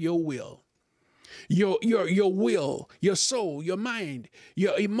inside of your will. your will, your soul, your mind,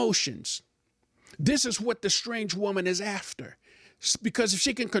 your emotions. This is what the strange woman is after. Because if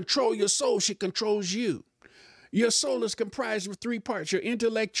she can control your soul, she controls you. Your soul is comprised of three parts: your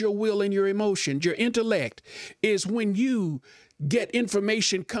intellect, your will, and your emotions. Your intellect is when you get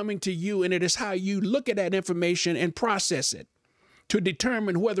information coming to you, and it is how you look at that information and process it to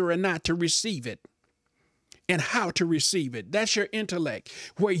determine whether or not to receive it and how to receive it. That's your intellect,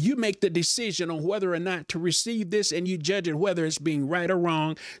 where you make the decision on whether or not to receive this, and you judge it whether it's being right or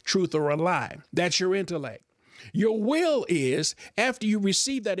wrong, truth or a lie. That's your intellect. Your will is, after you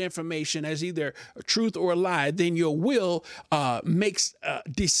receive that information as either a truth or a lie, then your will makes a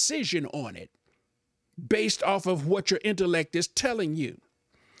decision on it based off of what your intellect is telling you.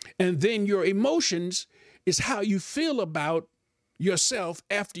 And then your emotions is how you feel about yourself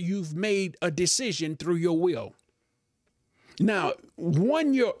after you've made a decision through your will. Now,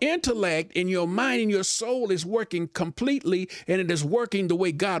 when your intellect and your mind and your soul is working completely, and it is working the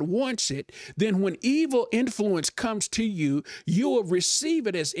way God wants it, then when evil influence comes to you, you will receive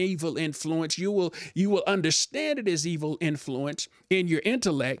it as evil influence. You will understand it as evil influence in your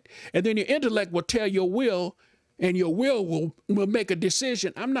intellect, and then your intellect will tell your will, and your will make a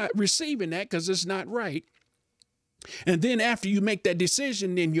decision. I'm not receiving that because it's not right. And then after you make that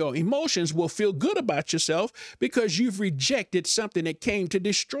decision, then your emotions will feel good about yourself because you've rejected something that came to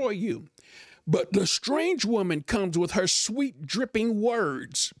destroy you. But the strange woman comes with her sweet dripping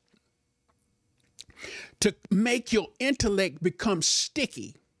words to make your intellect become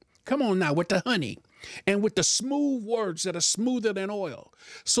sticky. Come on now, with the honey and with the smooth words that are smoother than oil,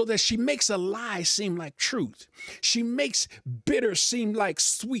 so that she makes a lie seem like truth. She makes bitter seem like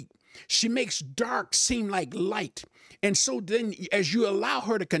sweet. She makes dark seem like light. And so then as you allow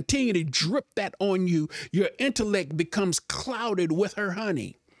her to continue to drip that on you, your intellect becomes clouded with her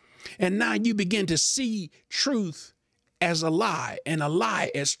honey. And now you begin to see truth as a lie and a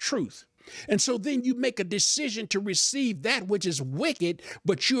lie as truth. And so then you make a decision to receive that which is wicked,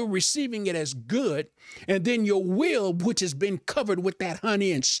 but you're receiving it as good. And then your will, which has been covered with that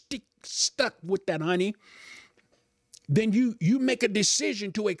honey and stuck with that honey, then you make a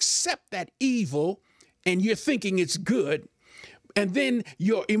decision to accept that evil, and you're thinking it's good. And then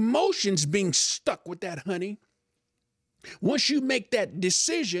your emotions being stuck with that honey. Once you make that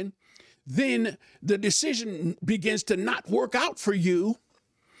decision, then the decision begins to not work out for you.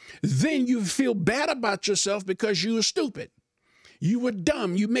 Then you feel bad about yourself because you were stupid. You were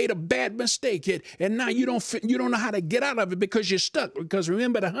dumb. You made a bad mistake, and now you don't know how to get out of it because you're stuck. Because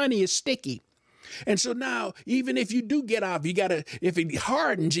remember, the honey is sticky. And so now, even if you do get off, if it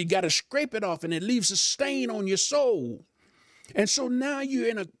hardens, you got to scrape it off, and it leaves a stain on your soul. And so now you're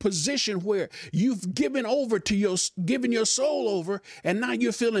in a position where you've given your soul over, and now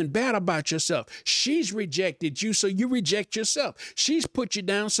you're feeling bad about yourself. She's rejected you, so you reject yourself. She's put you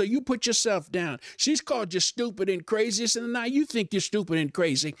down, so you put yourself down. She's called you stupid and crazy, so now you think you're stupid and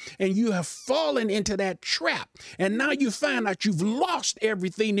crazy, and you have fallen into that trap. And now you find out you've lost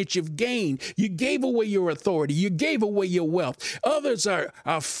everything that you've gained. You gave away your authority. You gave away your wealth. Others are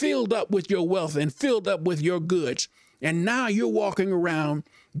filled up with your wealth and filled up with your goods. And now you're walking around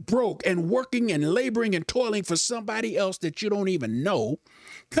broke and working and laboring and toiling for somebody else that you don't even know.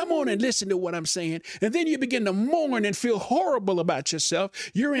 Come on and listen to what I'm saying. And then you begin to mourn and feel horrible about yourself.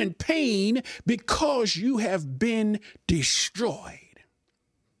 You're in pain because you have been destroyed.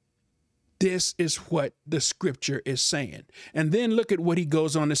 This is what the scripture is saying. And then look at what he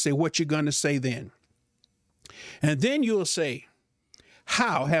goes on to say, what you're going to say then. And then you'll say,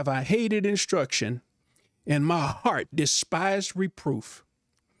 how have I hated instruction, and my heart despised reproof,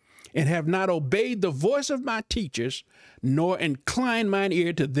 and have not obeyed the voice of my teachers, nor inclined mine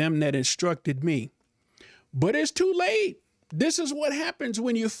ear to them that instructed me. But it's too late. This is what happens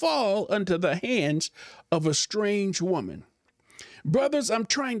when you fall into the hands of a strange woman. Brothers, I'm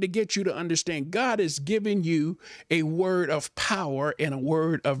trying to get you to understand God is giving you a word of power and a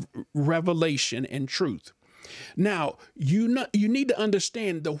word of revelation and truth. Now, you need to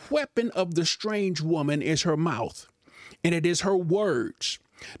understand the weapon of the strange woman is her mouth, and it is her words.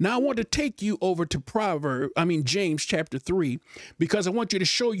 Now, I want to take you over to James chapter 3, because I want you to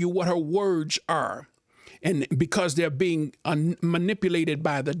show you what her words are, and because they're being manipulated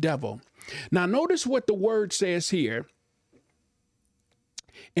by the devil. Now, notice what the word says here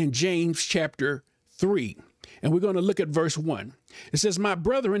in James chapter 3. And we're going to look at verse 1. It says, my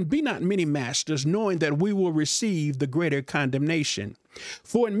brethren, be not many masters, knowing that we will receive the greater condemnation.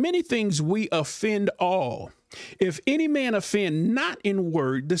 For in many things we offend all. If any man offend not in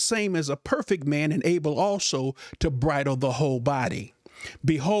word, the same as a perfect man, and able also to bridle the whole body.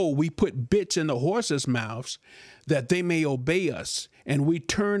 Behold, we put bits in the horses' mouths that they may obey us, and we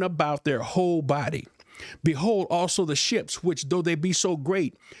turn about their whole body. Behold also the ships, which though they be so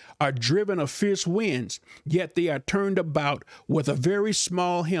great, are driven of fierce winds, yet they are turned about with a very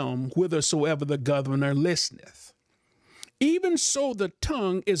small helm, whithersoever the governor listeneth. Even so the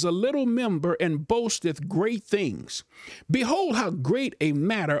tongue is a little member, and boasteth great things. Behold how great a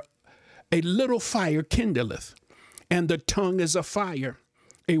matter a little fire kindleth. And the tongue is a fire,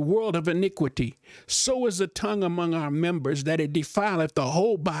 a world of iniquity. So is the tongue among our members, that it defileth the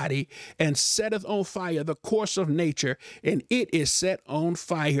whole body, and setteth on fire the course of nature, and it is set on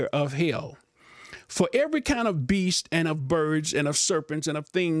fire of hell. For every kind of beast, and of birds, and of serpents, and of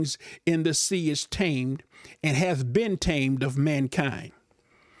things in the sea is tamed, and hath been tamed of mankind.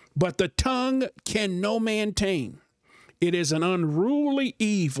 But the tongue can no man tame. It is an unruly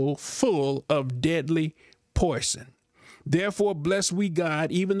evil, full of deadly poison. Therefore bless we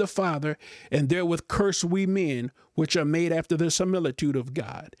God, even the Father, and therewith curse we men, which are made after the similitude of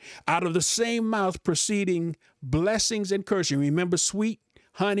God. Out of the same mouth proceeding blessings and cursing. Remember sweet,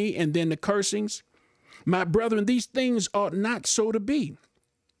 honey, and then the cursings? My brethren, these things ought not so to be.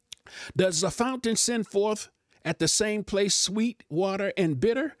 Does a fountain send forth at the same place sweet water and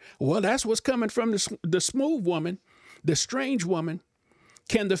bitter? Well, that's what's coming from the smooth woman, the strange woman.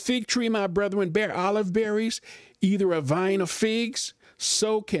 Can the fig tree, my brethren, bear olive berries, either a vine of figs?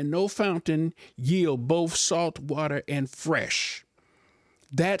 So can no fountain yield both salt water and fresh.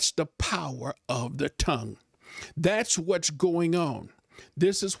 That's the power of the tongue. That's what's going on.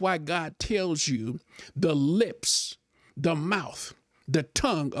 This is why God tells you the lips, the mouth, the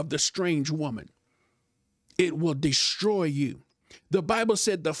tongue of the strange woman. It will destroy you. The Bible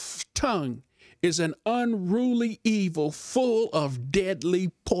said the tongue is an unruly evil full of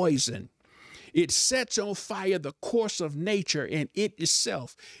deadly poison. It sets on fire the course of nature, and it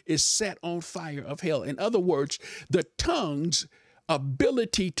itself is set on fire of hell. In other words, the tongue's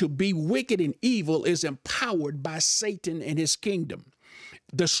ability to be wicked and evil is empowered by Satan and his kingdom.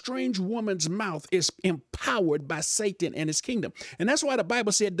 The strange woman's mouth is empowered by Satan and his kingdom. And that's why the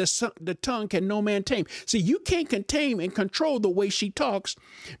Bible said the tongue can no man tame. See, you can't contain and control the way she talks,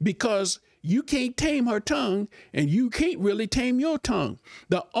 because you can't tame her tongue, and you can't really tame your tongue.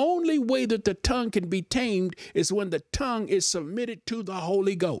 The only way that the tongue can be tamed is when the tongue is submitted to the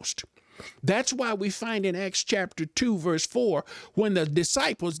Holy Ghost. That's why we find in Acts chapter 2, verse 4, when the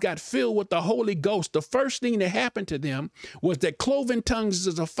disciples got filled with the Holy Ghost, the first thing that happened to them was that cloven tongues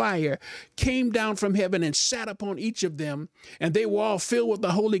as a fire came down from heaven and sat upon each of them, and they were all filled with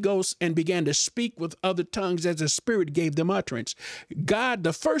the Holy Ghost and began to speak with other tongues as the Spirit gave them utterance. God,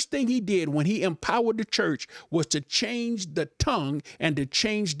 the first thing he did when he empowered the church was to change the tongue and to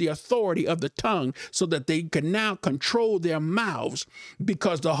change the authority of the tongue so that they could now control their mouths,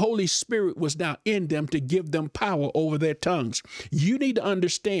 because the Holy Spirit was now in them to give them power over their tongues. You need to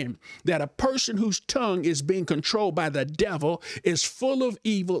understand that a person whose tongue is being controlled by the devil is full of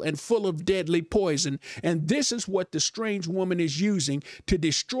evil and full of deadly poison. And this is what the strange woman is using to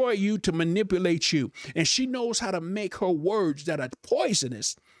destroy you, to manipulate you. And she knows how to make her words that are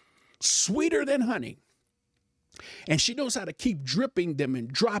poisonous sweeter than honey. And she knows how to keep dripping them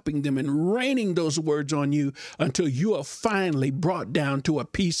and dropping them and raining those words on you until you are finally brought down to a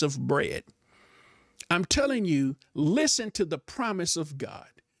piece of bread. I'm telling you, listen to the promise of God.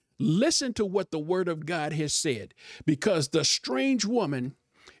 Listen to what the word of God has said, because the strange woman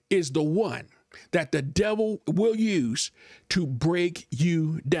is the one that the devil will use to break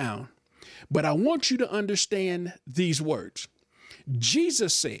you down. But I want you to understand these words.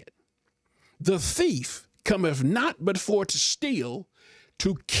 Jesus said, "The thief cometh not but for to steal,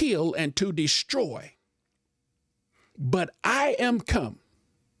 to kill, and to destroy. But I am come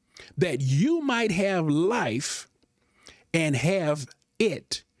that you might have life and have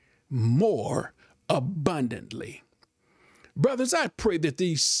it more abundantly." Brothers, I pray that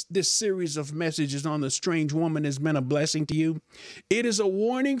this series of messages on the strange woman has been a blessing to you. It is a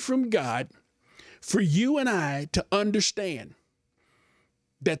warning from God for you and I to understand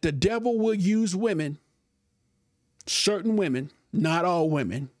that the devil will use women, certain women, not all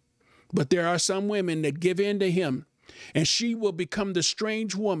women, but there are some women that give in to him, and she will become the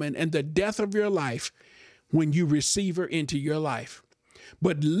strange woman and the death of your life when you receive her into your life.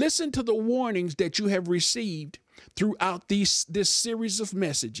 But listen to the warnings that you have received throughout this series of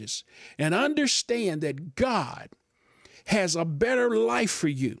messages, and understand that God has a better life for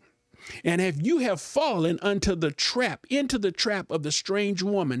you. And if you have fallen into the trap of the strange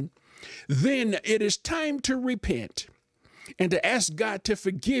woman, then it is time to repent. and to ask God to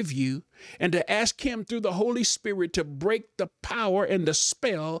forgive you and to ask him through the Holy Spirit to break the power and the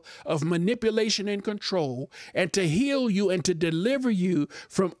spell of manipulation and control, and to heal you and to deliver you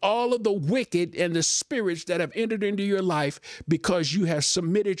from all of the wicked and the spirits that have entered into your life because you have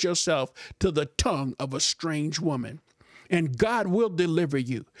submitted yourself to the tongue of a strange woman. And God will deliver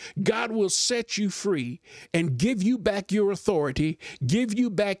you. God will set you free and give you back your authority, give you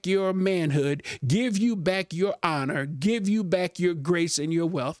back your manhood, give you back your honor, give you back your grace and your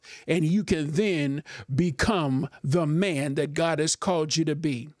wealth. And you can then become the man that God has called you to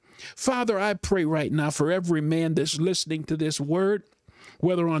be. Father, I pray right now for every man that's listening to this word,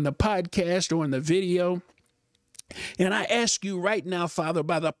 whether on the podcast or in the video. And I ask you right now, Father,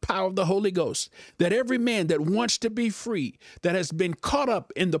 by the power of the Holy Ghost, that every man that wants to be free, that has been caught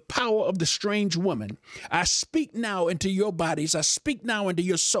up in the power of the strange woman, I speak now into your bodies. I speak now into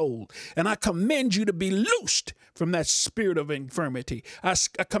your soul. And I command you to be loosed from that spirit of infirmity. I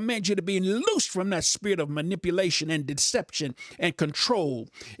command you to be loosed from that spirit of manipulation and deception and control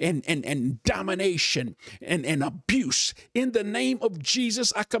and domination and abuse. In the name of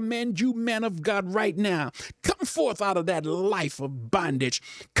Jesus, I command you, man of God, right now, come forth out of that life of bondage.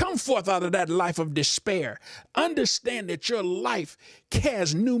 Come forth out of that life of despair. Understand that your life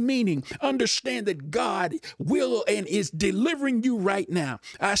has new meaning. Understand that God will and is delivering you right now.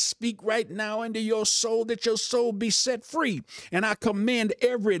 I speak right now into your soul, that your soul be set free. And I command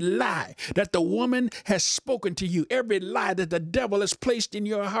every lie that the woman has spoken to you, every lie that the devil has placed in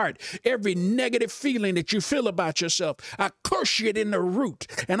your heart, every negative feeling that you feel about yourself, I curse it in the root,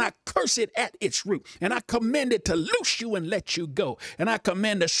 and I curse it at its root, and I command it to loose you and let you go. And I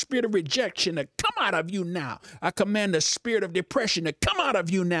command the spirit of rejection to come out of you now. I command the spirit of depression to come out of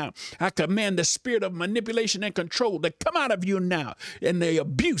you now. I command the spirit of manipulation and control to come out of you now, and the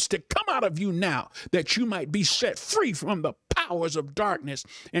abuse to come out of you now, that you might be set free from the powers of darkness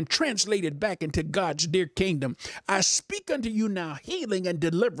and translated back into God's dear kingdom. I speak unto you now healing and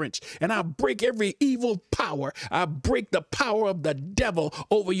deliverance, and I break every evil power. I break the power of the devil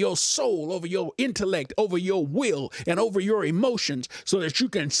over your soul, over your intellect, over your will, and over your emotions, so that you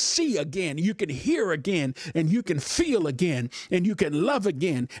can see again, you can hear again, and you can feel again, and you can love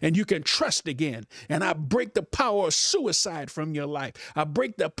again, and you can trust again. And I break the power of suicide from your life. I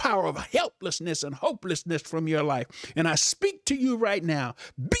break the power of helplessness and hopelessness from your life. And I speak to you right now,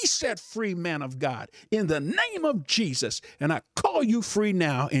 be set free, man of God, in the name of Jesus. And I call you free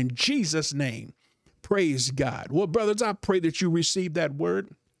now in Jesus' name. Praise God. Well, brothers, I pray that you receive that word,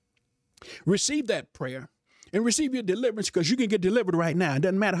 receive that prayer, and receive your deliverance, because you can get delivered right now. It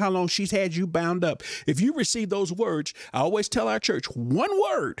doesn't matter how long she's had you bound up. If you receive those words, I always tell our church, one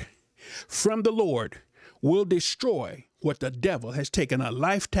word from the Lord will destroy what the devil has taken a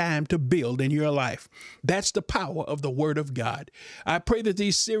lifetime to build in your life. That's the power of the word of God. I pray that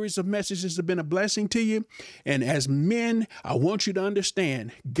these series of messages have been a blessing to you. And as men, I want you to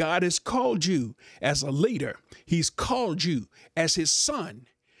understand, God has called you as a leader. He's called you as his son.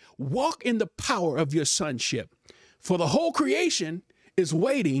 Walk in the power of your sonship, for the whole creation is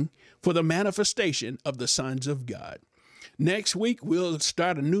waiting for the manifestation of the sons of God. Next week, we'll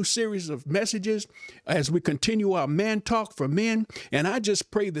start a new series of messages as we continue our Man Talk for Men. And I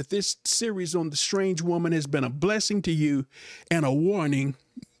just pray that this series on the strange woman has been a blessing to you and a warning,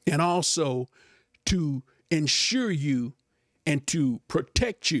 and also to ensure you and to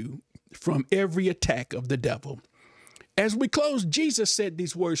protect you from every attack of the devil. As we close, Jesus said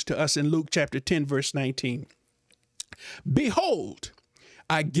these words to us in Luke chapter 10, verse 19. Behold,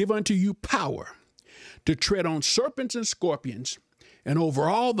 I give unto you power to tread on serpents and scorpions, and over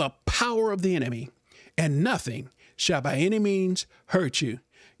all the power of the enemy, and nothing shall by any means hurt you.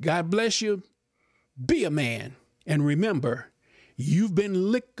 God bless you. Be a man. And remember, you've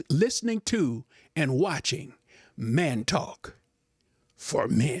been listening to and watching Man Talk for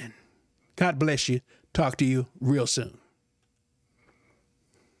Men. God bless you. Talk to you real soon.